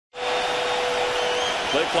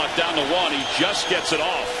Play clock down to 1. He just gets it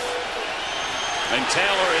off. And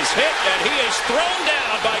Taylor is hit, and he is thrown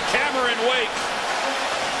down by Cameron Wake.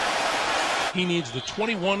 He needs the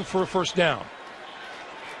 21 for a first down.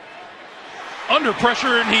 Under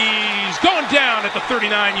pressure, and he's going down at the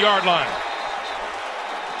 39-yard line.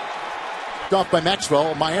 Off by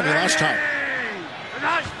Maxwell, Miami last time.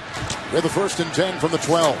 With the 1st and 10 from the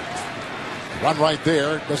 12. Run right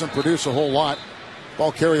there. Doesn't produce a whole lot.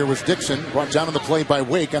 Ball carrier was Dixon. Brought down on the play by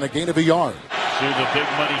Wake on a gain of a yard. Through the big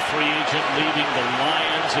money free agent leaving the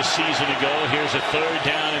Lions a season ago. Here's a 3rd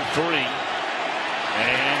down and 3.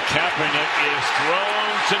 And Kaepernick is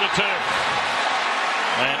thrown to the turf.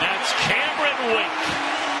 And that's Cameron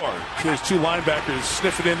Wake. There's 2 linebackers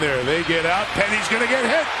sniffing in there. They get out. Penny's going to get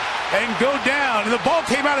hit and go down. And the ball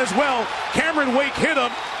came out as well. Cameron Wake hit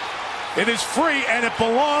him. It is free, and it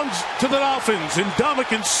belongs to the Dolphins. And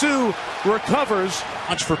Dominican Sue recovers.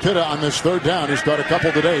 Watch for Pitta on this 3rd down. He's got a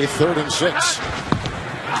couple today. 3rd and 6.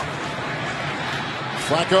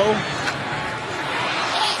 Flacco.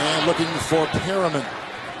 And looking for Perriman.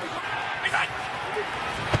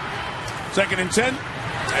 2nd and 10.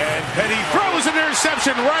 And Petty throws an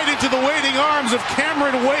interception right into the waiting arms of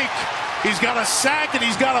Cameron Wake. He's got a sack and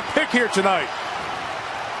he's got a pick here tonight.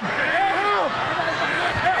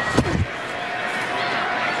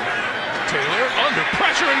 Taylor under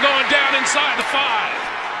pressure and going down inside the 5.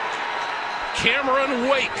 Cameron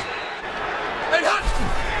Wake.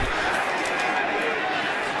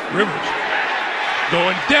 Rivers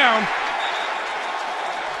going down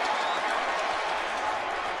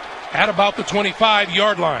at about the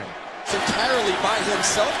 25-yard line. It's entirely by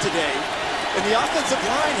himself today, and the offensive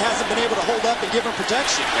line hasn't been able to hold up and give him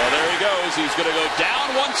protection. Well, there he goes. He's going to go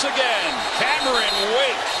down once again. Cameron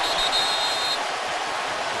Wake.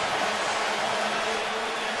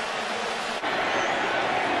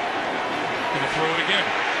 Going to throw it again.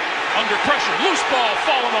 Under pressure. Loose ball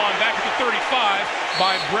fallen on back at the 35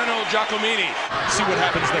 by Breno Giacomini. See what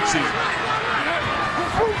happens next season.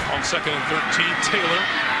 On 2nd and 13, Taylor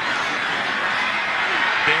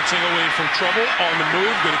dancing away from trouble, on the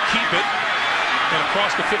move, going to keep it, and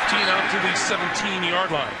across the 15 out to the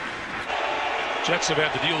 17-yard line. Jets have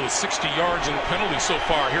had to deal with 60 yards in penalties so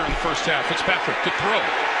far here in the first half. Fitzpatrick could throw.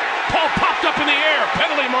 Ball popped up in the air.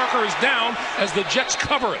 Penalty marker is down as the Jets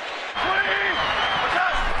cover it.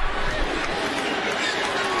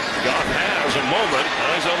 God has a moment.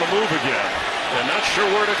 He's on the move again. And not sure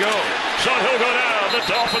where to go. So he'll go down. The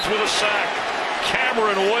Dolphins with a sack.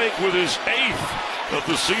 Cameron Wake with his 8th of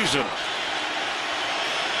the season.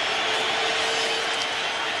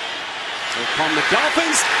 Here come the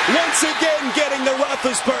Dolphins once again getting the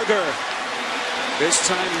Roethlisberger. This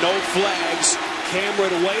time no flags.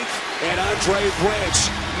 Cameron Wake and Andre Branch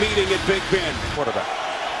meeting at Big Ben. Quarterback.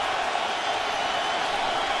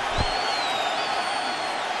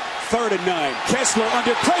 3rd and 9. Kessler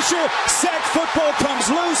under pressure. Sack football comes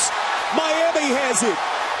loose. Miami has it.